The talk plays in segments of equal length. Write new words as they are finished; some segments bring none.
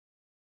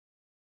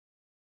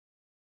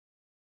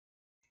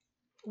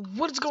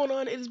What's going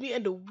on? It is me,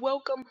 and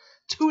welcome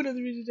to another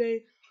video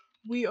today.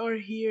 We are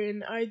here,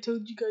 and I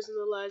told you guys in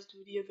the last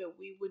video that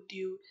we would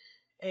do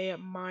a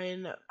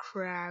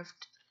Minecraft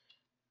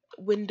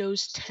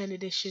Windows 10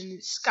 Edition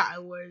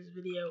Skywars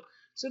video.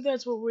 So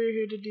that's what we're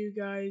here to do,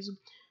 guys.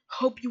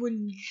 Hope you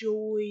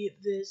enjoy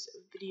this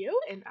video,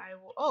 and I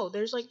will. Oh,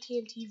 there's like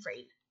TNT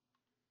rain.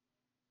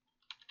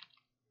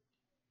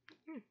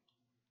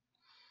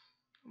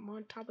 I'm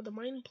on top of the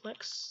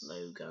Mineplex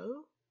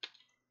logo.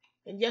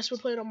 And yes, we're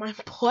playing on my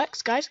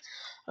Plex, guys.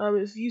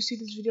 If you see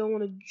this video and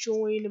want to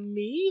join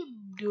me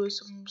doing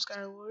some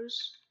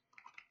Skywars,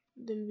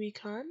 then we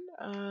can.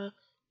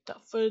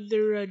 Without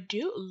further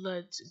ado,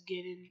 let's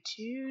get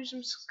into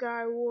some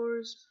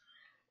Skywars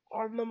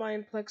on the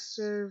Mineplex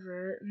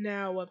server.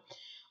 Now,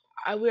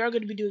 we are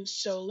going to be doing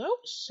solo,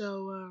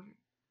 so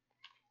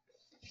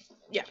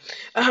yeah.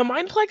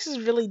 Mineplex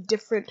is really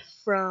different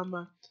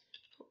from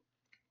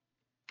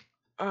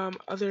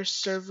other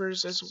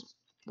servers as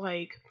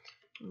like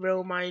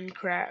real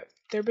Minecraft.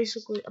 They're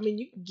basically, I mean,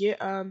 you can get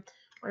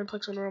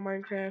Mineplex on real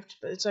Minecraft,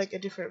 but it's like a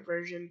different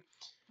version.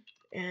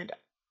 And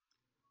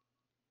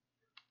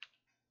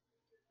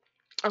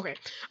okay,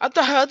 I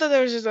thought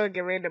there was just like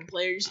a random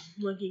players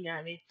looking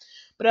at me,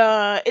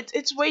 but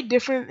it's way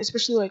different,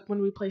 especially like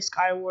when we play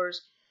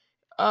Skywars,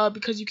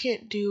 because you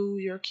can't do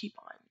your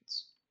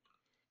keybinds.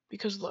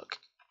 Because look,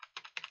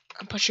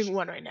 I'm pushing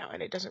one right now,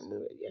 and it doesn't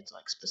move it. You have to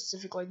like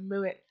specifically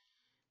move it.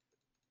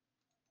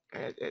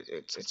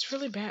 It's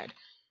really bad.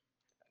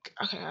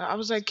 Okay, I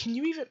was like, can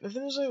you even? I think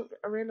there's like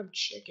a random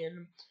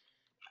chicken.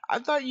 I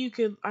thought you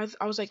could. I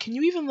was like, can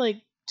you even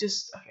like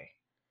just okay?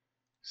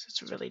 So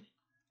it's really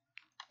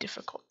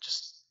difficult.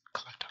 Just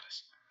collect all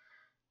this.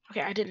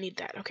 Okay, I didn't need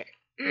that. Okay.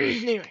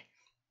 Anyway,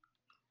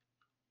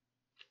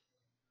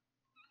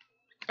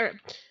 all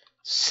right.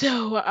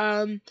 So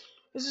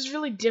this is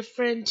really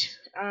different.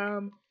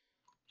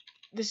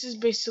 This is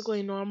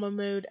basically normal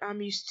mode.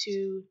 I'm used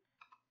to.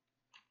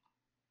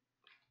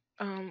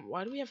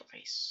 Why do we have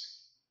ice?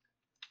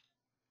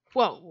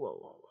 Whoa, whoa,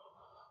 whoa, whoa.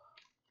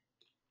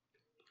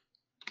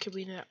 Can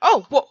we not?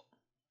 Oh, whoa.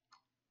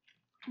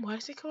 Why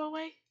does it go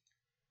away?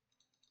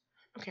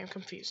 Okay, I'm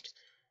confused.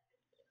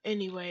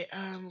 Anyway,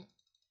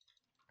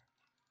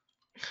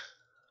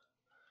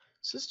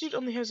 so this dude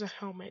only has a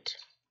helmet.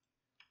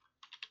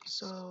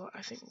 So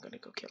I think I'm gonna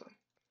go kill him.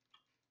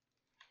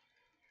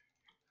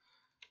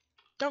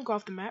 Don't go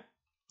off the map.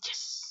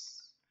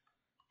 Yes.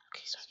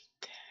 Okay, so I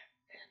get that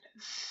and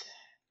that.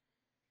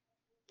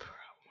 Bro,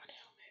 one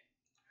helmet.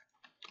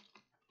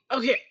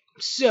 Okay,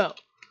 so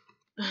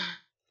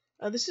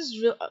this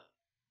is real.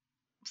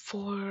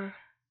 For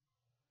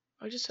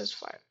oh, it just says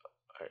 5.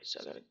 Alright, so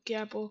I got a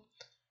gapple.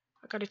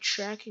 I got a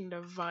tracking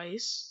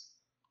device,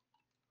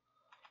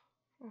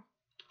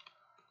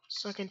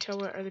 so I can tell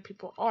where other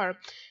people are.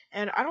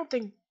 And I don't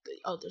think.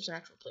 Oh, there's an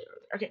actual player over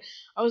there. Okay,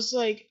 I was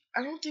like,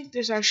 I don't think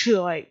there's actually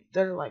like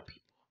there are like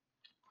people.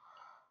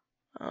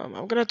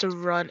 I'm gonna have to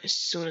run as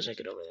soon as I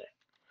get over there.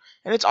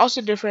 And it's also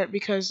different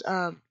because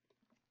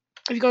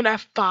if you go to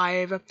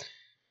F5,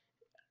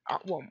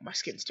 well, my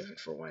skin's different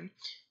for one.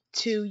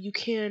 2, you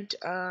can't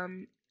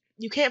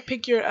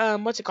pick your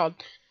what's it called,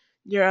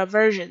 your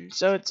version.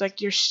 So it's like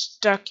you're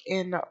stuck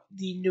in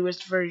the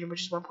newest version,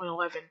 which is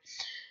 1.11.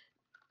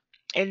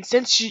 And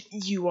since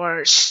you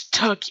are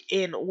stuck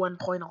in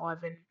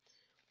 1.11,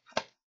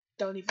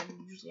 don't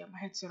even usually have my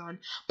headset on.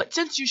 But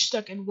since you're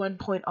stuck in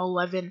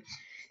 1.11,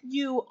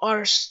 you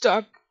are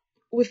stuck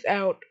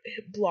without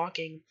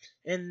blocking,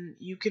 and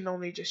you can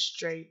only just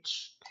straight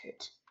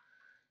hit.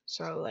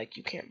 So like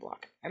you can't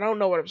block. And I don't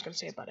know what I was gonna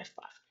say about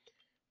F5,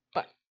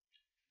 but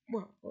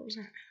whoa, what was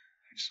that?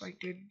 I just like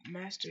did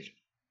masters.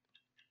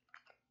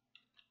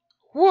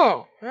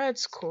 Whoa,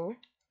 that's cool.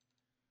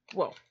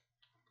 Whoa.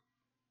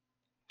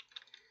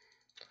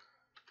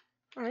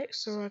 All right,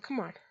 so come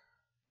on.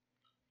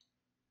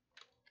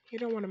 You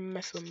don't want to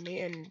mess with me,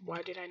 and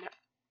why did I not?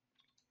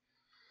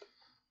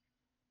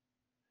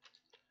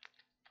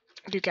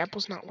 Do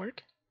gapples not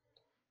work?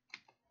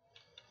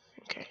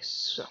 Okay,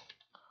 so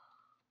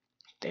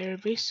they're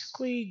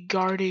basically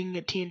guarding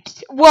a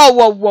TNT. Whoa,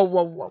 whoa, whoa,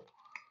 whoa, whoa,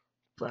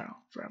 bro.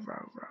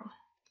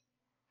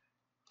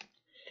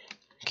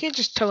 You can't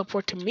just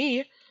teleport to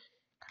me.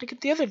 Gotta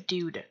get the other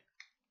dude.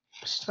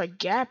 Just my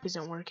gap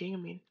isn't working. I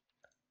mean,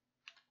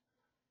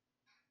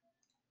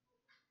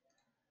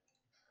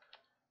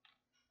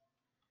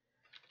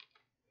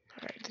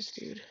 all right, this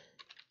dude.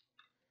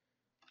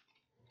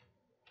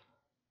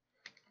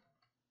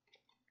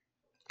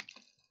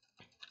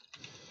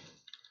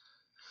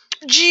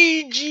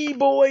 GG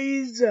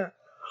boys,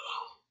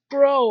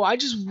 bro. I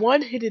just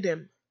one-hitted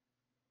him.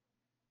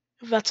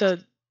 If that's a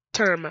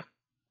term.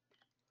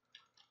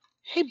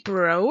 Hey,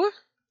 bro.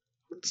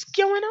 What's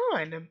going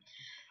on?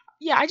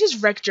 Yeah, I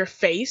just wrecked your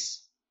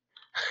face.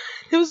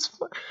 It was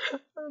fun.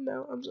 Oh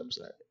no, I'm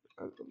sorry.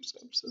 I'm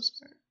so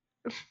sorry.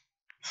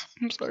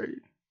 I'm sorry.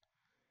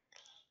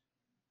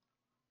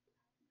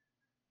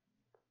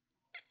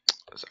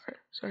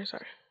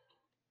 Sorry.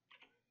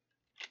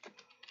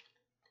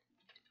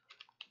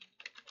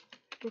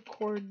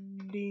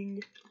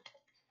 recording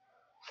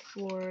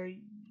for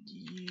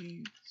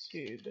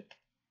YouTube.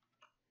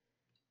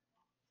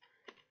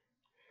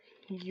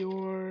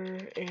 You're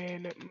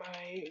in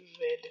my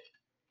vid.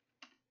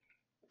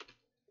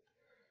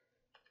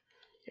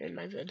 You're in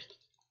my vid.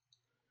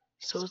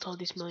 So is all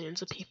these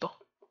millions of people.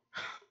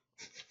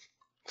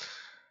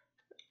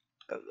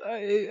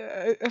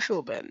 I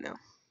feel bad now.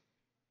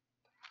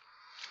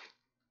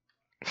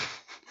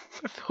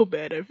 I feel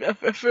bad.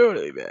 I feel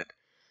really bad.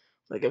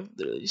 Like, I've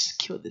literally just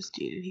killed this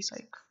dude and he's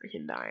like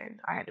freaking dying.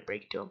 I had to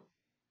break it to him.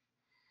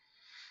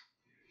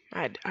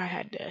 I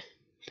had to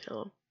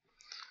tell him.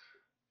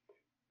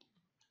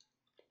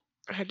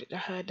 I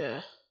had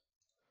to.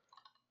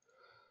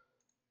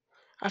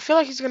 I feel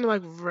like he's gonna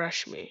like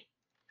rush me.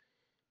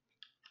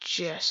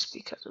 Just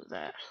because of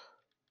that.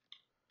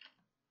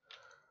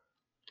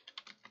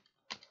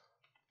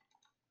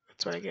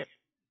 That's what I get.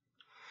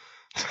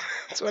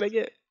 That's what I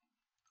get.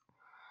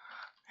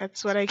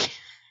 That's what I get.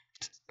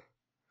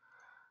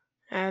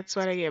 That's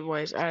what I get,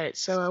 boys. Alright,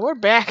 so we're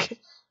back.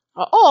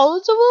 Oh,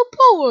 it's a little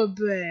polar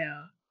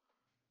bear.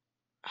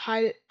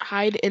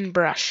 Hide in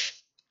brush.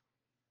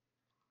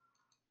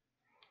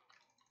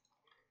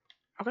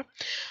 Okay.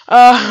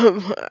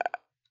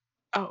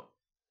 Oh.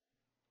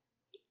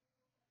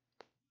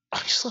 I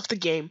just left the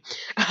game.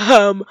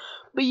 But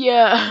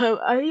yeah,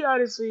 I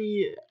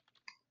honestly.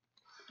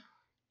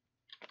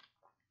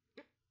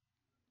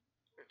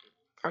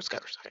 I was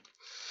got second.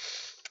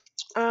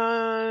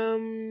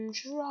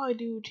 Should I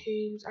do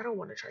teams? I don't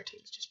want to try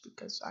teams just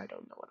because I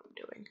don't know what I'm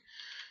doing.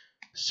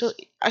 So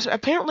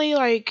apparently,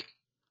 like,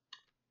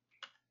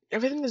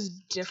 everything is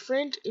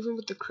different, even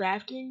with the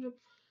crafting.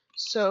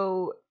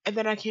 So, and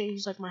then I can't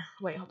use like my.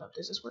 Wait, hold up.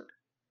 Does this work?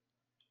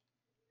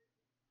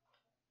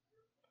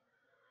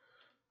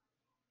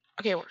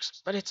 Okay, it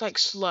works, but it's like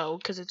slow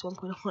because it's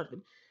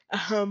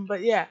 1.11.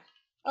 But yeah.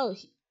 Oh,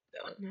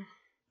 no.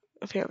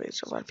 Apparently,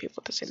 there's a lot of people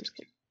with the same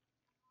skin.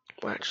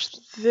 Watch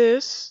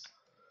this.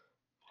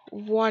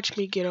 Watch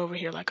me get over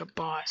here like a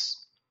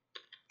boss.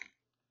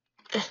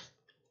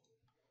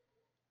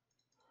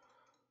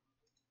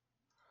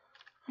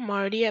 I'm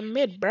already at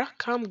mid, bruh.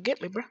 Come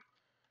get me, bruh.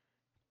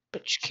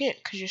 But you can't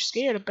because you're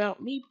scared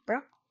about me,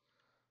 bruh.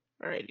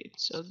 Alright, dude.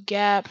 So,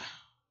 gap.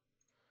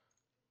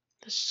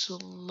 The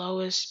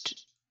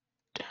slowest.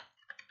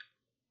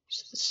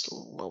 It's the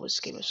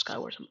slowest game of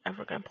Skywars I'm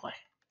ever gonna play.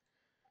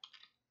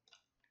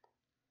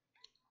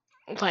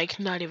 Like,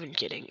 not even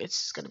kidding.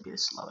 It's gonna be the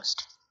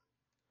slowest.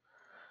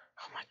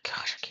 Oh my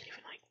gosh, I can't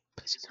even, like,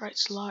 put this in the right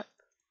slot.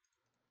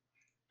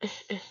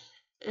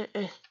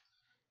 It'd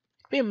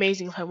be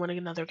amazing if I won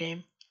another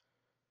game.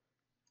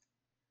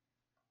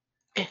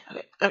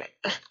 Okay.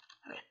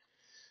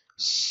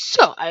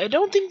 So, I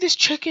don't think this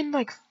chicken,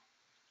 like,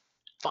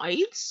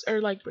 fights or,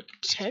 like,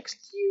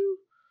 protects you.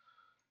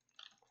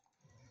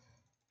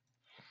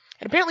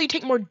 And apparently you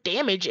take more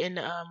damage in,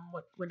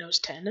 Windows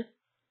 10.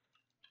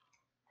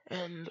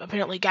 And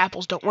apparently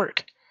gapples don't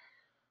work.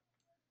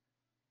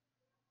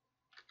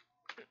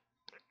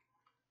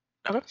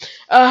 Okay.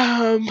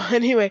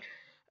 Anyway,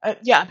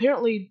 yeah,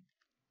 apparently,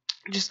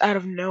 just out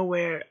of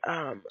nowhere,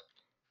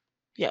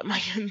 yeah, my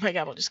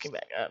gapple just came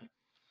back.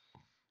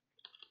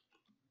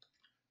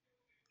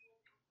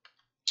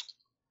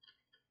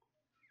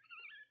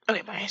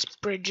 Okay, my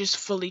bridge is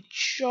fully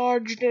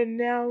charged and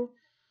now.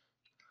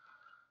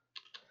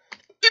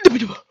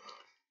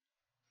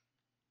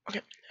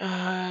 Okay,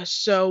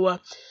 so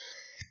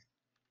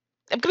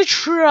I'm gonna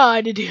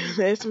try to do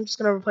this. I'm just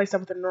gonna replace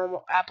that with a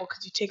normal apple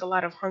because you take a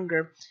lot of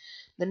hunger.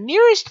 The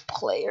nearest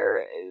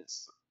player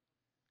is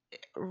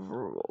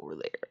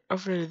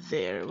over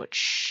there,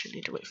 which I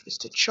need to wait for this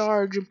to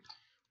charge.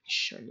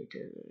 Which I need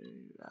to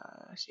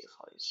see if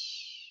all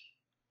these.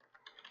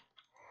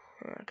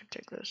 I could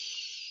take this.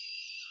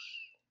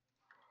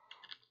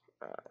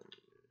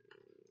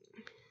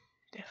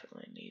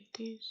 Definitely need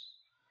these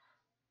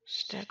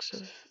stacks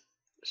of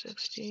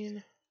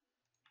 16.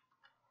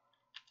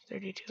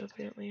 32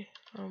 apparently.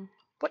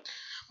 What?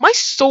 My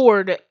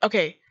sword.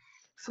 Okay,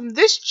 from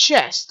this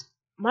chest,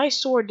 my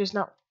sword does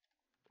not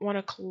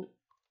want to.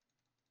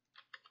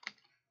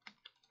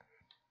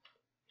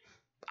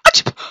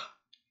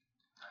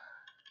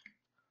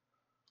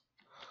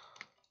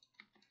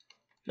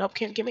 Nope,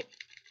 can't get me.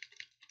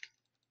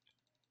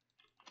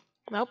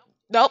 Nope.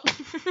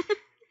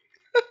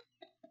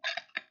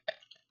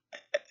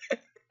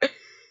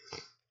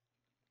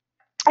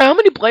 How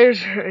many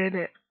players are in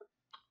it?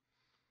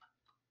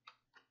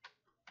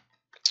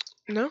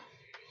 No,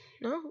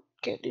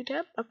 can't do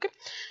that. Okay,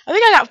 I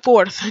think I got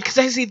fourth because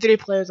I see 3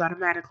 players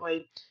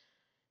automatically.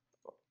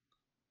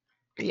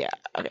 Yeah.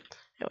 Okay.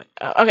 Anyway,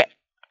 okay.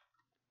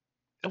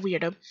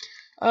 Weirdo.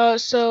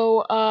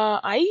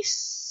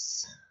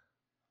 Ice.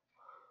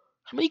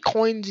 How many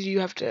coins do you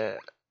have to?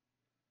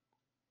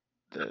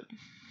 The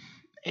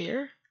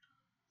air.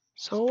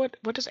 So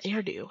what does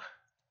air do?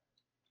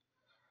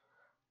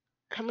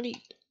 How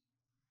many?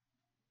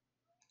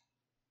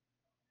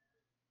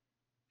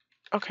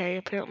 Okay,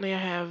 apparently I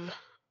have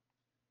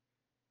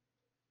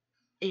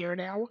air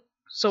now.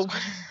 So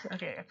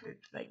okay, it,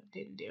 like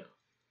didn't do.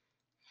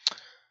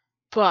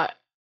 But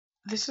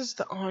this is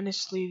the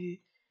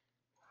honestly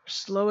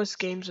slowest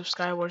games of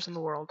Skywars in the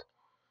world.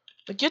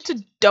 Like you have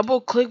to double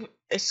click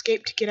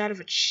escape to get out of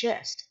a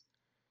chest.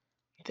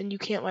 Then you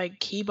can't like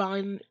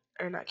keybind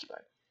or not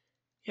keybind.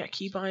 Yeah,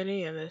 keybind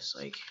any of this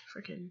like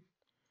freaking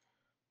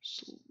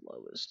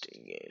slowest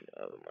game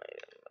of my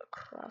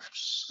craft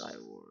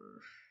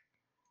Skywars.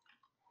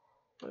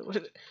 Wait, what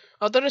is it?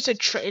 Oh, I thought it said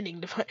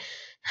training device.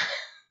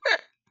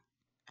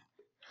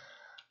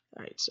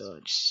 Alright, so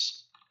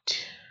just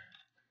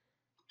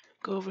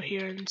go over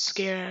here and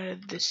scare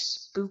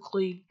this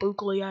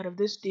spookly out of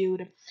this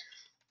dude.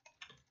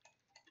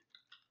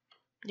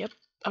 Yep.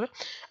 Okay.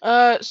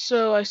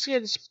 So I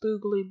scared the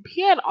spookly.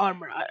 He had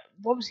armor.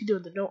 What was he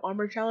doing? The no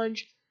armor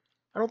challenge?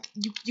 I don't.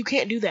 You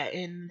can't do that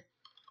in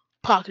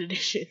Pocket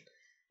Edition.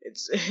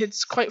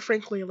 It's quite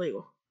frankly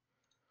illegal.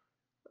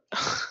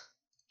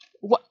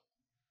 What?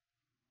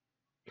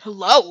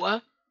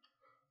 Hello?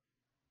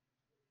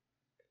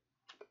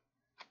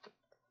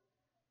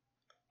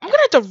 I'm gonna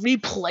have to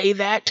replay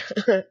that.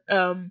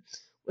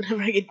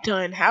 Whenever I get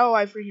done. How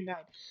I freaking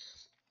died.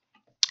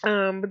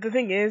 But the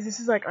thing is, this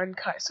is like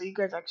uncut, so you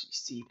guys actually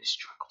see the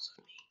struggles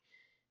of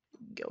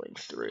me going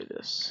through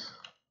this.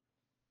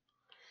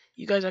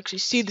 You guys actually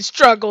see the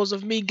struggles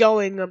of me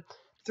going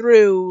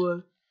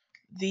through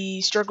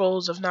the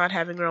struggles of not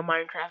having real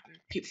Minecraft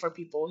and for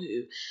people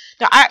who.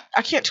 Now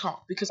I can't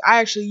talk because I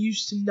actually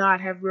used to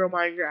not have real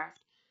Minecraft,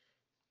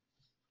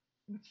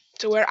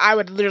 to where I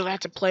would literally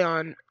have to play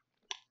on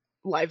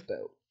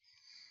Lifeboat,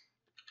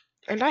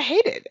 and I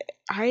hated it.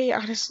 I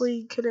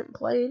honestly couldn't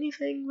play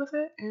anything with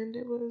it, and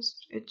it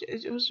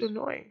was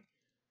annoying.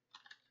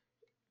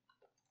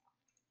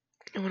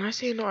 And when I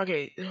say no,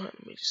 okay,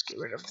 let me just get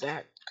rid of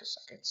that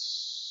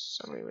because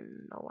I don't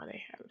even know why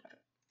they have that.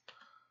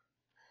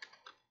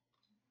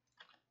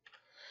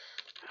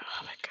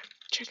 Oh my god,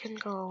 chicken,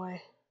 go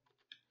away.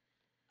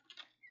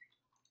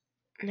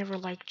 Never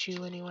liked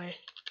you anyway.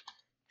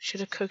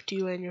 Should have cooked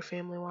you and your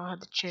family while I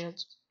had the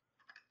chance.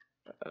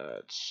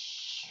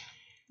 It's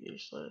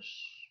useless.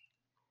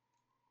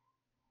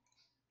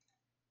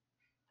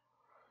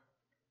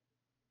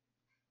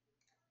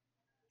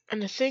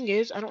 And the thing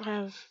is, I don't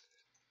have.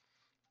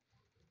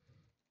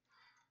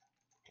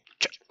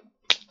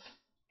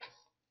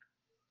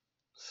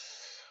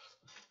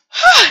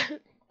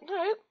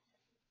 Alright.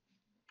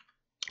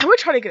 I'm gonna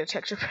try to get a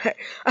texture pack.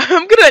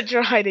 I'm gonna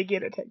try to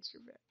get a texture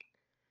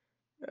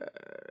pack.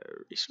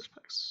 Resource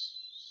packs.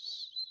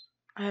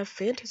 I have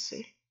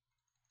fantasy.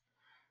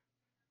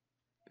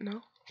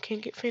 No,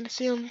 can't get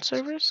fantasy on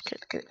servers.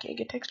 Can't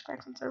get texture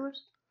packs on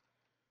servers.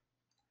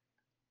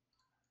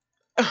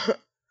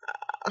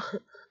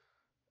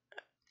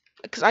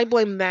 Because I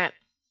blame that.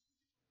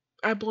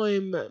 I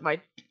blame my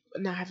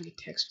not having a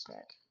texture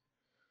pack.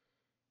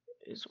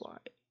 Is why.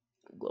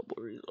 Global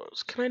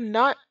resource. Can I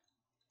not?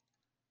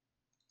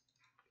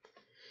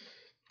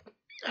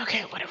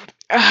 Okay,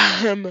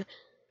 whatever.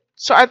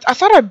 So I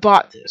thought I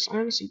bought this. I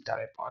honestly thought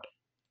I bought it.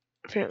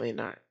 Apparently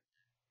not.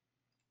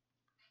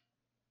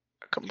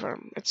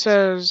 Confirm. It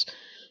says,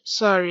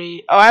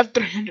 sorry. Oh, I have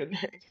 300.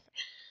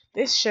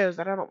 This shows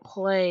that I don't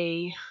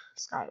play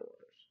Skywars.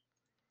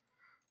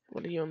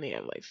 What do you only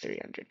have like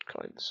 300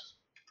 coins?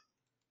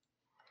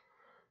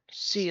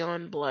 See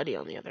on Bloody,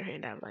 on the other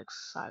hand, I have like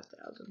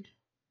 5,000.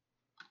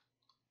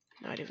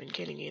 Not even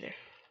kidding either.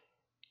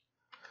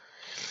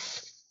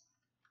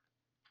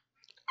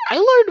 I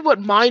learned what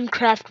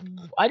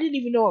Minecraft. I didn't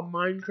even know what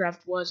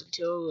Minecraft was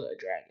until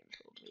Dragon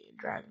told me. And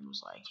Dragon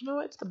was like, you know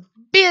what? It's the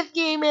best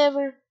game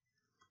ever.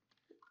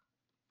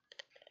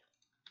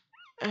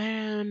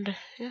 And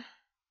yeah.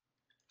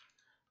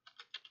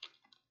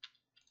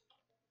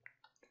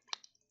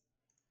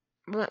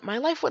 My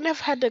life wouldn't have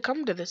had to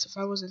come to this if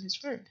I wasn't his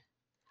friend.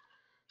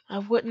 I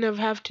wouldn't have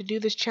had to do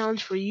this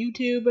challenge for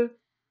YouTube.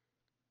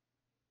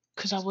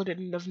 Because I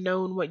wouldn't have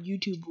known what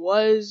YouTube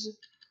was.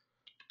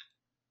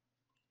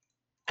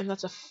 And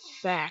that's a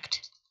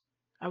fact.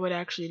 I would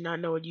actually not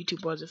know what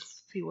YouTube was if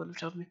he wouldn't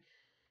have told me.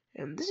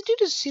 And this dude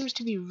just seems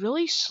to be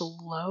really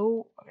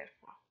slow. Okay,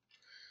 well,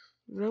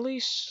 really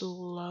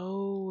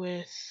slow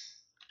with.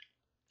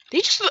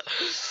 They just.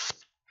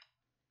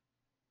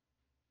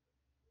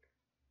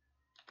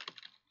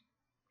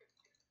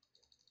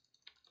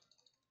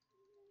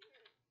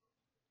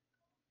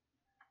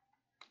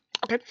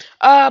 Okay.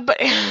 But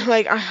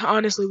like I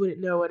honestly wouldn't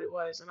know what it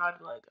was, and I'd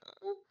be like,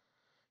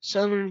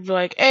 someone would be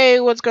like, "Hey,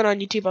 what's going on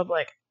YouTube?" I'd be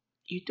like,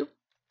 "YouTube?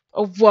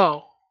 Oh,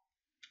 whoa."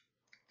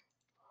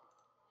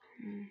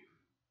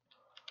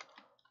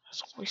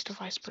 That's a waste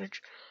of ice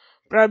bridge.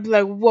 But I'd be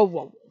like, "Whoa,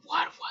 whoa,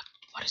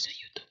 what is a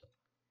YouTube?"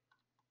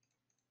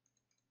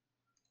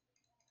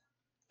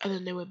 And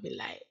then they would be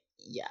like,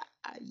 "Yeah,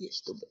 you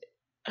stupid."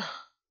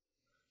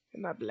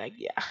 And I'd be like,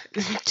 "Yeah."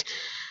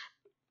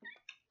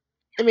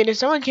 I mean, if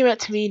someone came up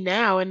to me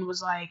now and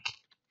was like,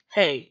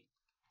 "Hey,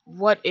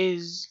 what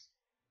is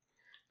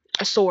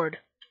a sword?"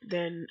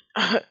 Then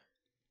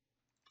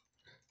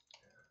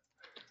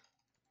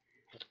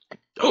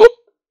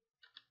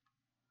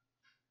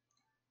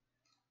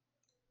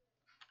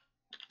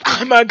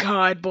Oh my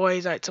god,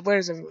 boys. Alright, so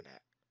where's everyone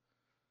at?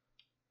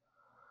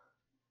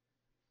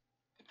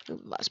 The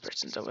last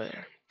person's over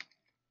there.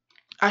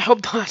 I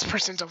hope the last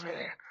person's over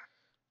there.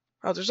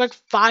 Oh, there's like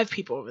 5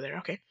 people over there.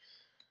 Okay.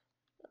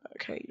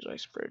 Can I use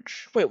ice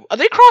bridge? Wait, are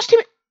they cross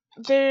teaming?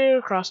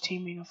 They're cross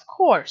teaming. Of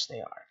course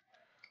they are.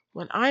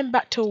 When I'm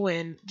about to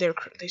win, they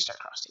start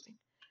cross teaming.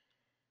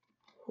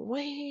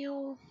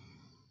 Well,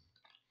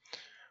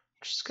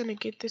 just gonna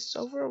get this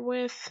over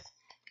with.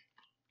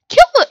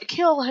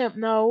 Kill him.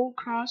 No,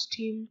 cross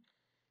teaming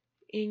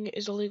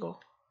is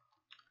illegal.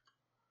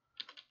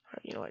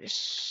 You know what?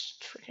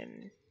 Just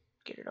freaking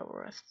get it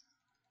over with.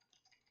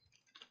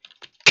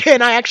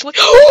 Can I actually?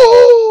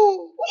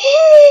 Oh!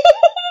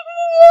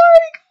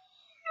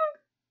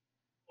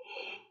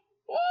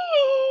 Oh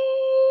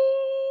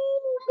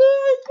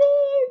my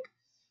god!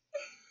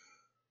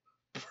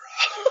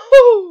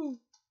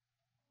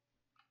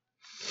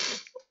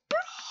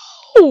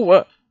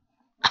 Bro!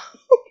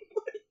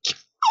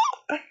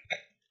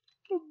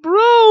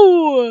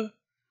 Bro!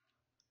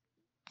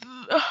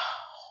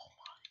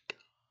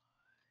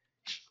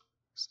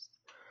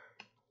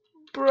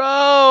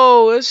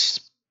 Bro, this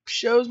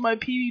shows my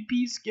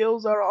PvP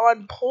skills are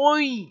on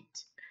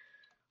point.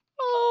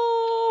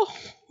 Oh,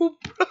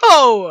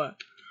 bro.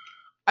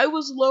 I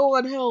was low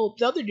on health.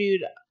 The other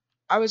dude,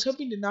 I was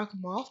hoping to knock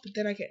him off, but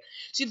then I can't.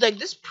 See, like,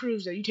 this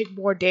proves that you take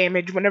more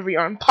damage whenever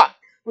you're on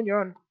when you're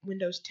on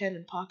Windows 10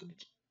 and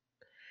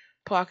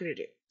pocketed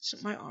it. So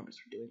my arms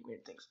were doing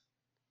weird things.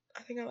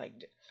 I think I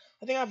liked it.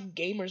 I think I have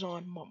gamers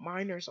on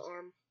miner's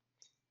arm.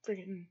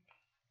 Freaking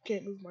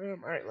can't move my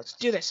arm. Alright, let's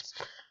do this.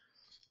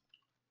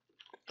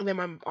 And then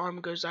my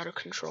arm goes out of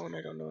control and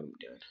I don't know what I'm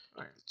doing.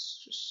 Alright,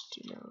 let's just,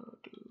 do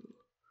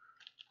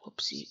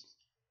whoopsie.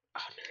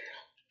 Oh, no.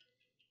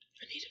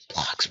 I need a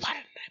block spot.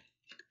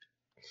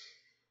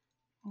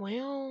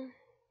 Well,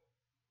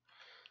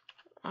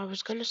 I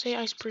was gonna say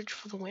ice bridge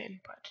for the win,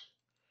 but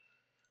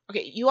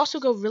okay, you also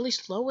go really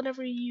slow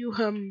whenever you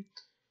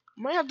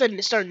might have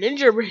to start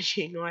ninja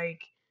bridging.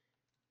 Like,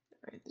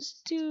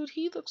 this dude,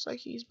 he looks like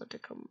he's about to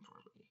come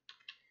for me,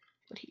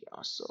 but he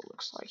also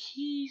looks like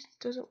he's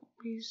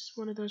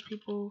one of those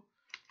people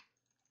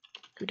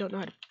who don't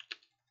know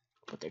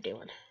what they're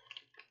doing.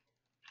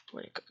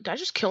 Did I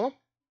just kill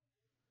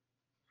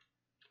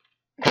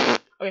him?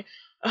 Okay,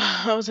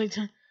 I was like,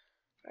 alright,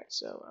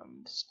 so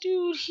this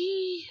dude,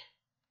 he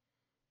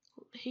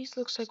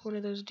looks like one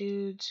of those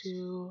dudes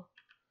who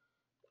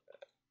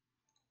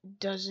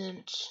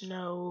doesn't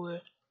know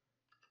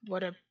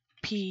what a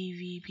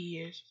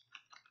PvP is.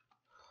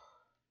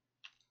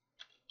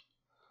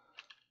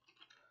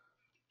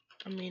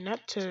 I mean,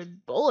 not to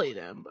bully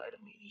them, but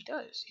I mean, he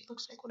does. He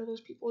looks like one of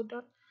those people who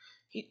don't.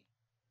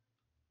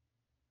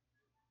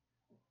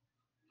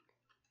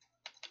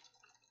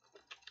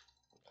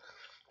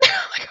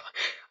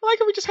 I like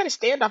how we just had a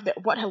standoff there.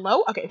 What?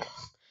 Hello? Okay.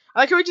 I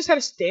like how we just had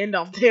a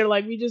standoff there.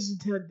 Like we just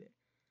did.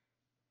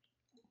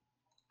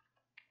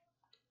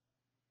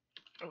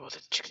 Oh,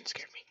 the chicken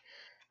scared me.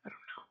 I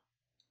don't know.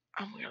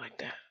 I'm weird like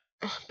that.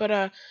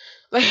 But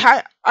like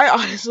I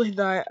honestly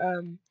thought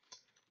I'm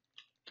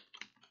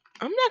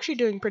actually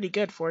doing pretty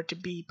good for it to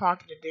be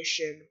Pocket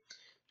Edition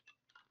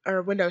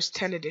or Windows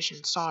 10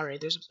 Edition. Sorry,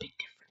 there's a big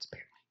difference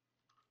apparently.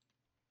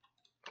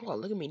 Oh,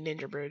 look at me,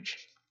 Ninja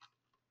Bridge.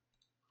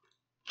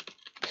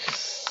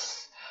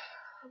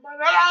 My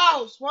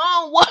mouse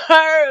won't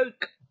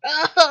work.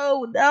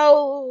 Oh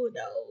no.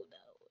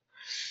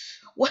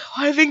 Well,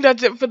 I think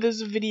that's it for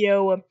this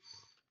video.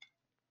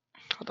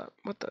 Hold on,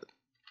 what the?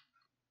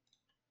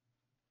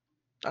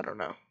 I don't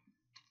know.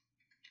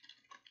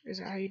 Is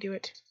that how you do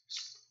it?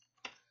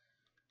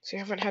 See, I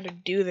haven't had to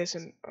do this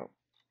in. Oh.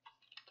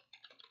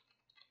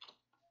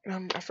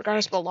 I forgot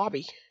to spell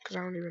lobby because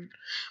I don't even.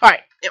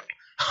 Alright, anyway,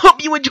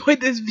 hope you enjoyed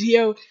this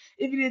video.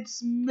 If you did,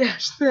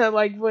 smash that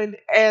like button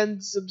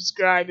and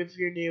subscribe if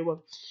you're new.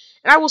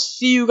 And I will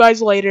see you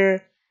guys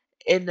later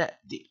in the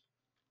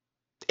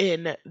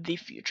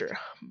future.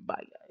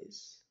 Bye,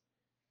 guys.